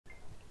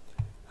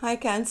Hi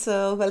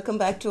Cancer, welcome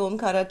back to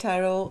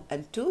Omkaratarot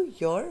and to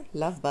your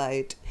Love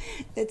Bite.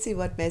 Let's see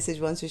what message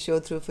wants to show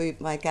through for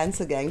my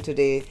Cancer gang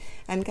today.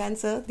 And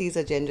Cancer, these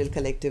are general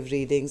collective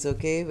readings,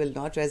 okay? Will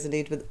not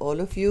resonate with all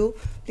of you.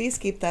 Please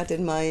keep that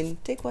in mind.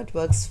 Take what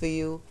works for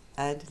you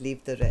and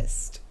leave the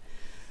rest.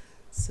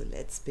 So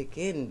let's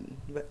begin.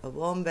 A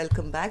warm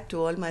welcome back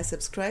to all my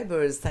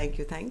subscribers. Thank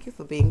you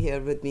for being here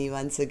with me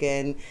once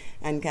again.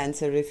 And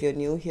Cancer, if you're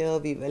new here,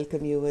 we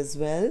welcome you as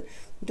well.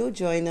 Do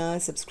join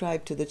us,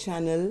 subscribe to the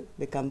channel,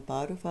 become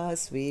part of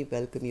us. We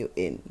welcome you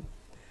in.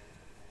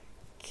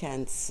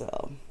 Cancer.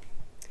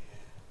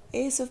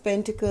 Ace of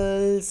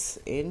Pentacles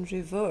in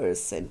reverse,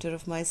 center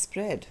of my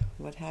spread.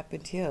 What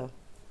happened here?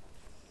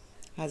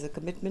 Has a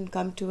commitment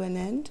come to an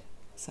end?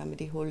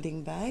 Somebody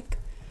holding back?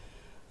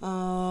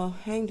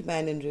 Hanged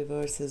Man in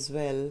reverse as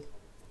well.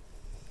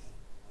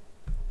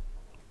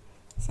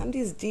 Somebody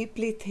is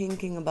deeply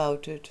thinking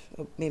about it,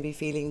 or maybe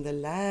feeling the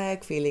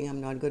lack, feeling I'm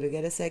not going to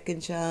get a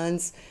second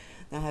chance.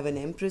 I have an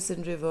Empress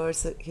in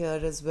reverse here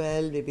as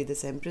well. Maybe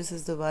this Empress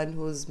is the one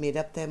who's made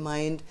up their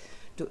mind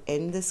to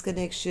end this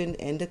connection,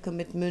 end a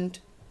commitment.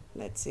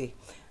 Let's see.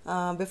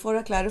 Before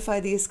I clarify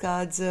these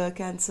cards,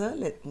 Cancer,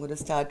 I'm going to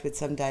start with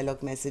some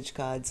dialogue message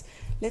cards.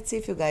 Let's see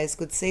if you guys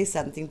could say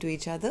something to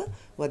each other,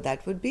 what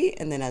that would be,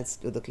 and then I'll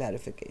do the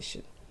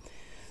clarification.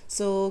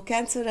 So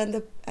Cancer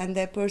and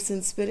their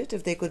person spirit,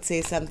 if they could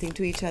say something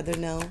to each other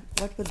now,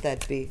 what would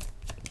that be?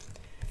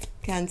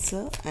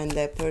 Cancer and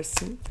their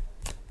person.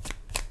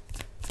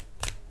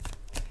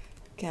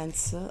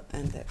 Cancer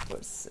and their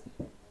person.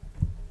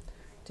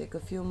 Take a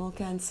few more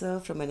Cancer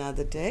from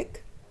another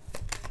deck.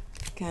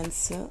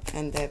 Cancer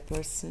and their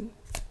person.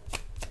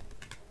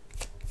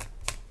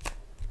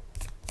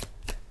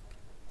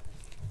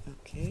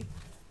 Okay,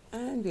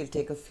 and we'll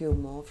take a few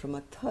more from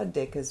a third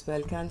deck as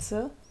well,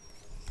 Cancer,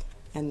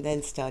 and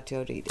then start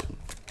your reading.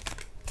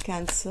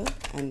 Cancer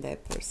and their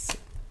person.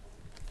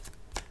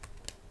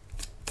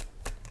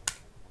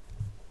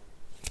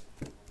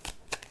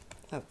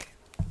 Okay,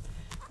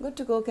 good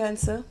to go,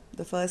 Cancer.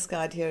 The first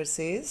card here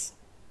says,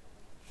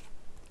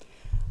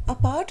 a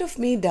part of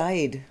me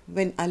died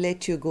when I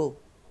let you go.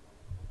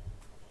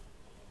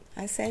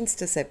 I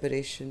sensed a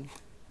separation.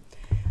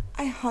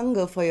 I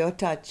hunger for your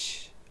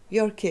touch,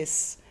 your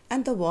kiss,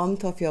 and the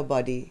warmth of your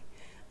body.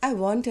 I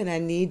want and I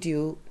need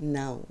you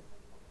now.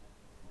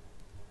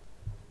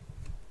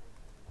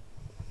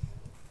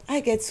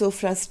 I get so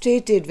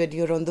frustrated when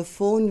you're on the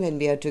phone when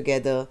we are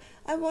together.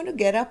 I want to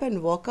get up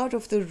and walk out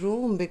of the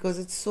room because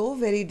it's so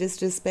very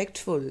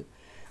disrespectful.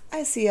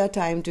 I see our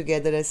time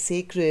together as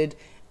sacred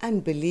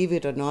and, believe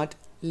it or not,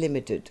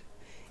 limited.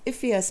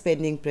 If we are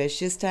spending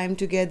precious time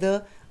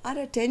together, our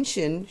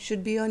attention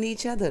should be on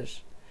each other.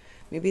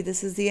 Maybe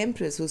this is the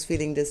Empress who's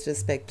feeling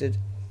disrespected.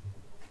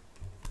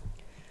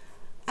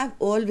 I've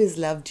always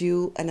loved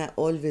you and I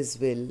always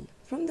will.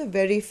 From the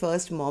very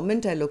first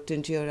moment I looked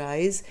into your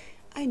eyes,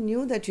 I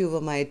knew that you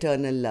were my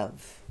eternal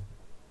love.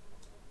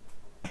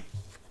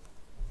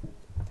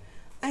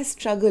 I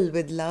struggle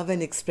with love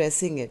and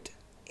expressing it.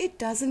 It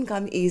doesn't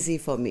come easy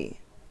for me.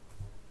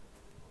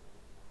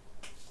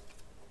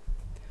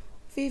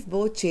 We've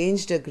both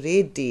changed a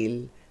great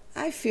deal.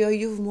 I fear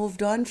you've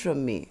moved on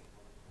from me.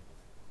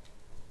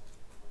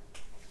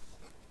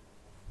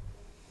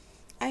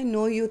 I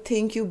know you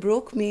think you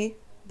broke me,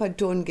 but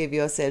don't give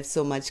yourself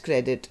so much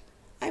credit.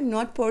 I'm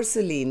not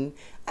porcelain.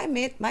 I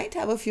might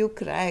have a few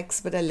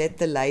cracks, but I let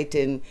the light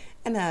in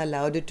and I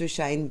allowed it to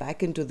shine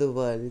back into the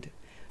world.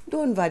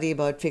 Don't worry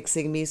about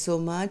fixing me so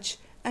much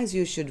as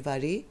you should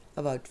worry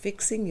about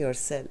fixing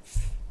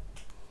yourself.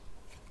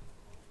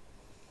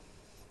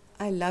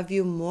 I love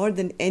you more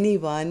than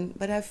anyone,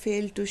 but I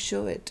failed to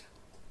show it.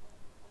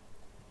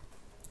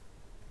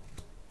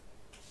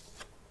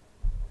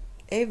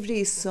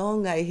 Every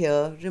song I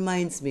hear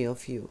reminds me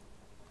of you.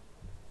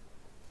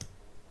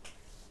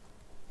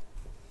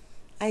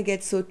 I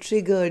get so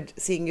triggered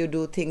seeing you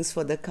do things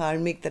for the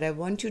karmic that I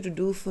want you to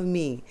do for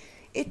me.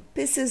 It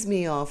pisses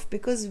me off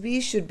because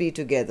we should be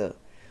together.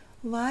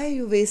 Why are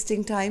you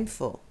wasting time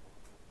for?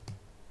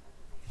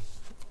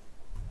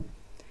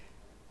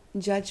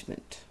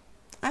 Judgment.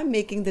 I'm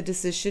making the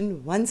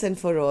decision once and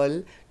for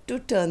all to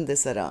turn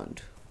this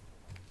around.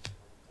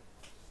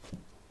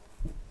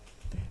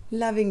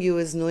 Loving you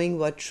is knowing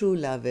what true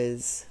love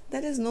is.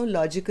 There is no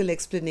logical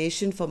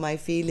explanation for my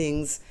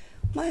feelings.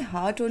 My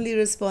heart only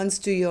responds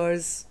to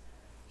yours.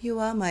 You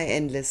are my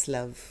endless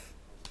love.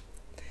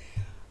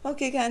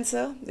 Okay,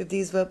 Cancer, if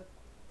these were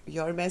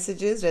your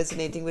messages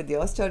resonating with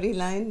your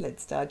storyline,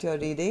 let's start your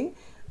reading.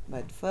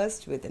 But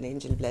first, with an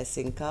angel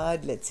blessing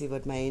card, let's see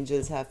what my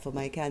angels have for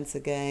my Cancer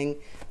gang.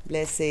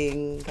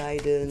 Blessing,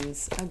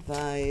 guidance,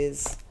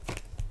 advice,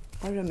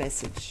 or a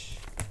message.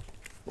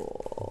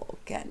 Oh,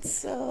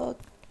 Cancer.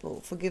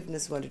 Oh,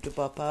 forgiveness wanted to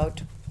pop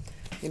out.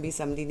 Maybe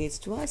somebody needs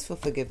to ask for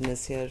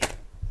forgiveness here.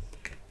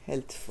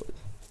 Healthful.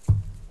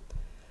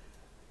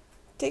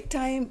 Take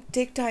time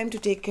to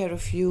take care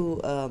of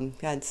you,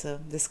 Cancer.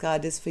 This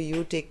card is for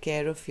you. Take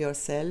care of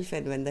yourself.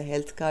 And when the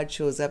health card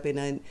shows up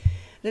in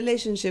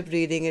relationship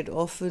reading, it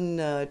often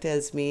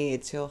tells me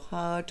it's your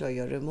heart or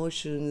your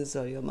emotions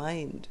or your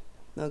mind.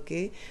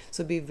 Okay,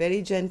 so be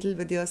very gentle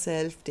with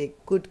yourself,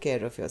 take good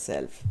care of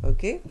yourself.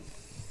 Okay,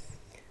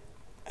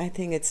 I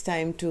think it's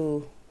time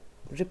to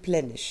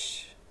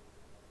replenish.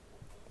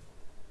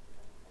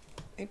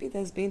 Maybe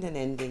there's been an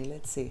ending.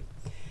 Let's see.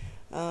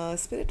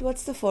 Spirit,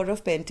 what's the Four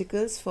of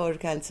Pentacles for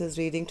Cancer's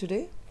reading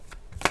today?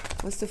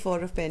 What's the Four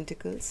of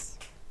Pentacles?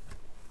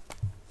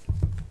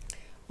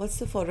 What's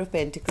the Four of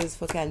Pentacles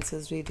for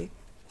Cancer's reading?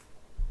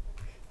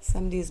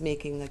 Somebody is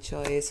making a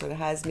choice or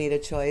has made a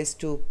choice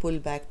to pull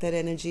back their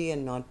energy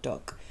and not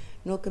talk.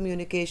 No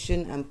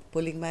communication. I'm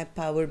pulling my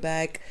power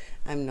back.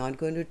 I'm not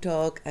going to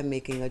talk. I'm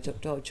making a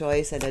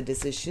choice and a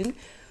decision.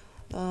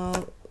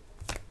 Maybe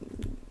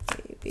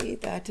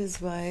that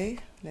is why.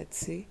 Let's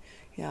see.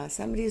 Yeah,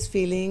 somebody is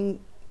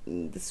feeling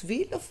this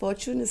Wheel of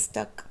Fortune is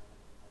stuck.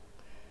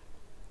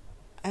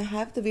 I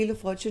have the Wheel of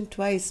Fortune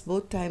twice,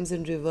 both times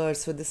in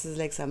reverse. So this is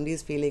like somebody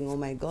is feeling, oh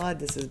my God,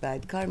 this is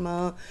bad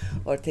karma,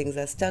 or things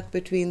are stuck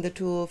between the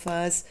two of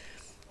us,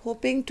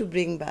 hoping to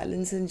bring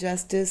balance and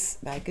justice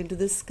back into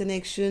this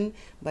connection,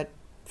 but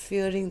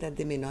fearing that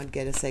they may not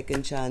get a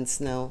second chance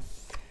now.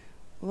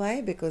 Why?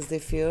 Because they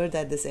fear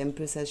that this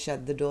Empress has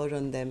shut the door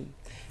on them,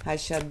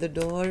 has shut the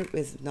door,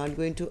 is not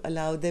going to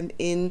allow them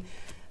in,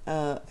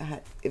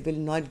 it will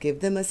not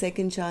give them a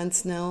second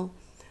chance now.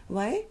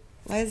 Why?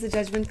 Why is the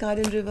Judgment card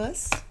in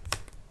reverse?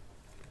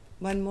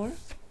 One more.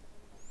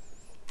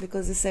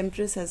 Because this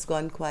Empress has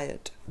gone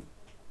quiet.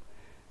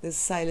 There's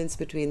silence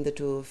between the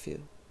two of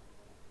you.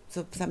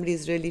 So somebody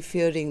is really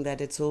fearing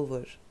that it's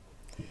over.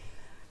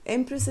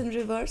 Empress in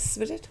reverse,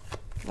 Spirit.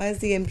 Why is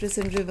the Empress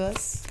in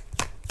reverse?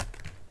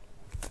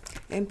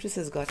 Empress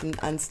has gotten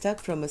unstuck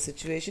from a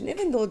situation.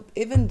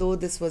 Even though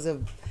this was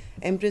a...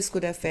 Empress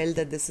could have felt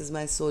that this is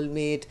my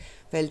soulmate,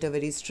 felt a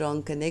very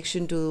strong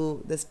connection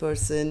to this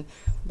person,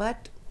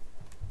 but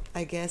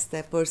I guess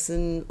that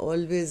person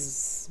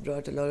always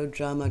brought a lot of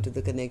drama to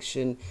the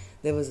connection.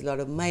 There was a lot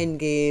of mind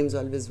games,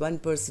 always one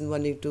person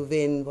wanting to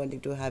win,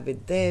 wanting to have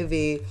it their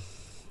way.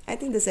 I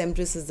think this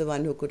Empress is the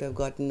one who could have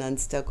gotten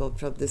unstuck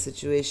from the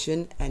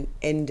situation and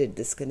ended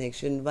this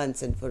connection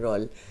once and for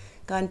all.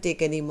 Can't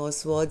take any more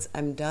swords.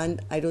 I'm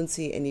done. I don't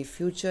see any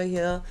future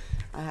here.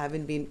 I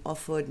haven't been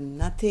offered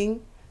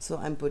nothing, so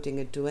I'm putting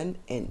it to an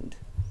end.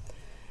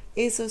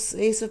 Ace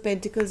of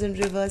Pentacles in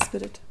reverse,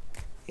 Spirit.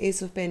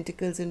 Ace of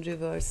Pentacles in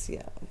reverse,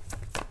 yeah.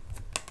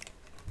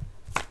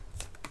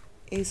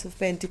 Ace of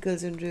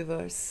Pentacles in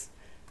reverse.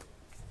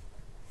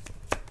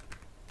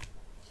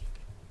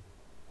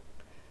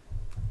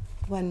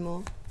 One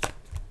more.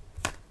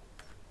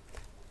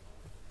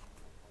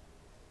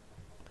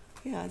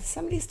 Yeah,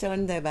 somebody's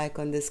turned their back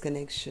on this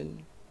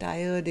connection.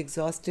 Tired,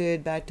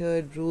 exhausted,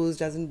 battered, bruised,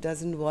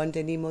 doesn't want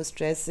any more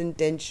stress and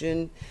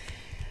tension.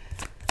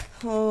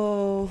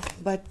 Oh,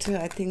 but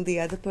I think the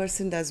other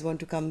person does want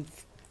to come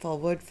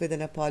forward with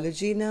an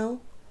apology now.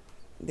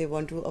 They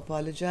want to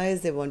apologize,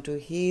 they want to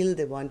heal,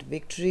 they want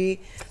victory.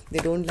 They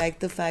don't like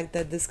the fact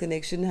that this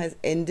connection has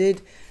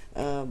ended,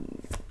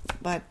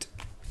 but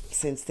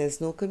since there's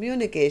no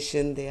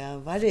communication, they are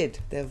worried.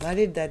 They're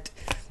worried that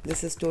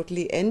this is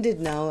totally ended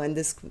now and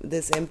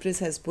this Empress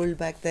has pulled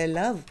back their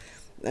love.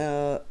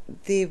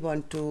 They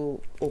want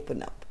to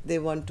open up. They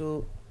want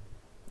to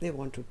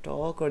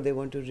talk, or they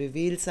want to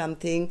reveal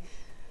something.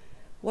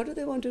 What do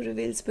they want to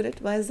reveal, Spirit?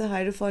 Why is the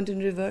Hierophant in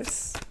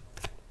reverse?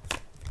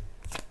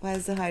 Why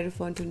is the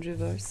Hierophant in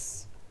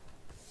reverse?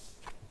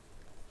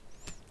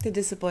 They're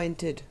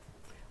disappointed.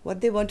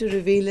 What they want to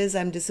reveal is,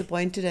 I'm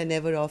disappointed I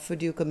never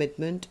offered you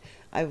commitment.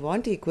 I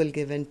want equal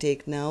give and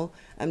take now.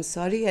 I'm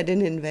sorry I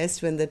didn't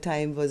invest when the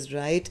time was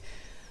right.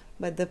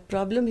 But the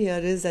problem here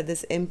is that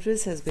this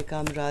Empress has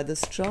become rather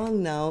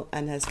strong now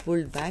and has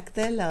pulled back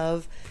their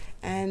love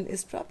and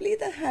is probably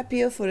the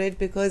happier for it,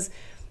 because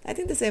I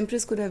think this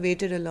Empress could have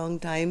waited a long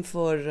time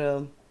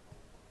for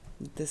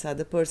this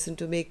other person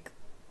to make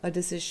a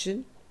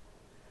decision.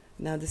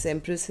 Now this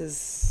Empress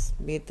has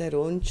made their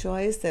own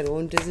choice, their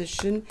own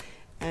decision,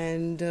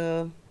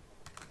 and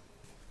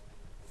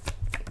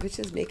which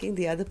is making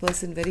the other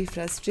person very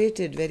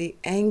frustrated, very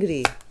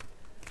angry.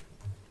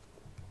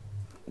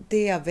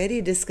 They are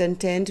very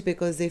discontent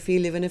because they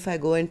feel, even if I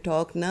go and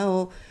talk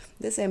now,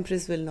 this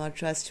Empress will not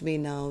trust me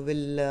now,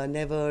 will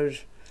never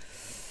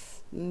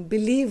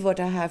believe what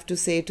I have to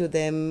say to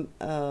them.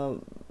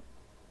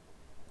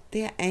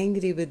 They are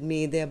angry with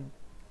me. They're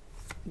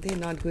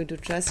not going to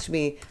trust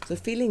me. So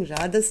feeling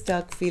rather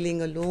stuck,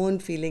 feeling alone,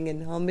 feeling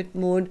in hermit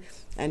mode,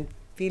 and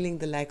feeling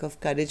the lack of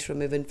courage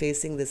from even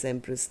facing this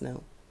Empress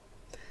now.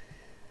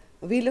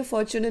 Wheel of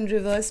Fortune in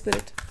reverse,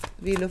 Spirit.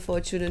 Wheel of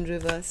Fortune in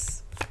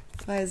reverse.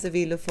 Why is the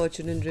Wheel of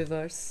Fortune in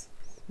reverse?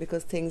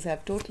 Because things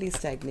have totally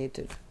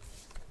stagnated.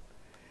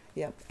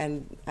 Yeah,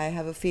 and I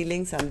have a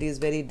feeling somebody is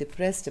very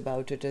depressed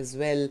about it as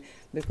well,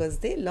 because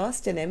they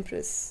lost an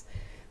Empress.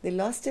 They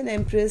lost an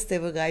Empress, they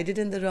were guided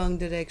in the wrong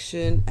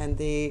direction, and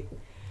they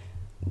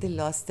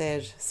lost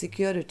their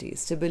security,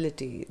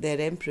 stability, their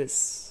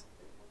Empress.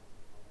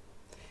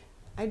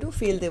 I do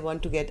feel they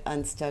want to get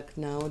unstuck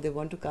now. They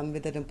want to come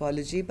with an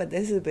apology, but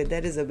there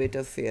is a bit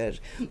of fear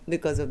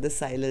because of the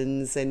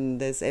silence and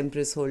this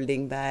Empress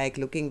holding back,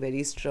 looking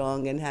very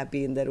strong and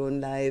happy in their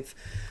own life.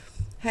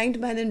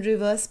 Hanged Man in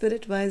reverse,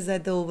 Spirit. Why is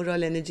that the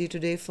overall energy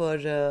today for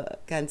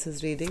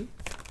Cancer's reading?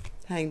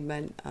 Hanged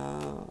Man.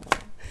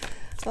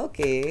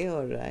 Okay,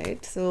 all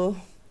right. So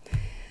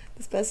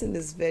this person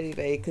is very,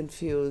 very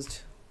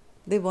confused.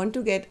 They want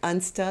to get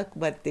unstuck,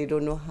 but they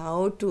don't know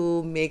how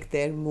to make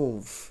their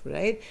move,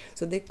 right?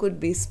 So they could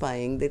be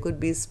spying. They could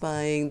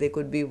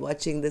be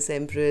watching this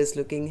Empress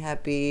looking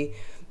happy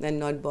and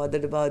not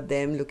bothered about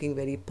them, looking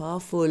very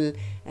powerful.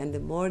 And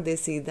the more they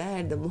see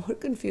that, the more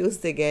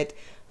confused they get.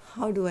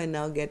 How do I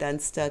now get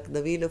unstuck?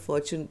 The Wheel of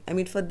Fortune, I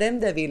mean, for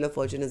them, the Wheel of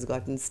Fortune has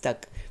gotten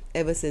stuck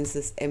ever since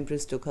this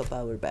Empress took her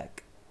power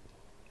back.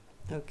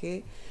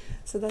 Okay,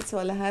 so that's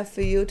all I have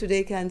for you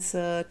today,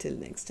 Cancer. Till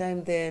next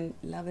time then,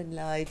 love and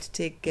light.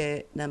 Take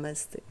care.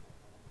 Namaste.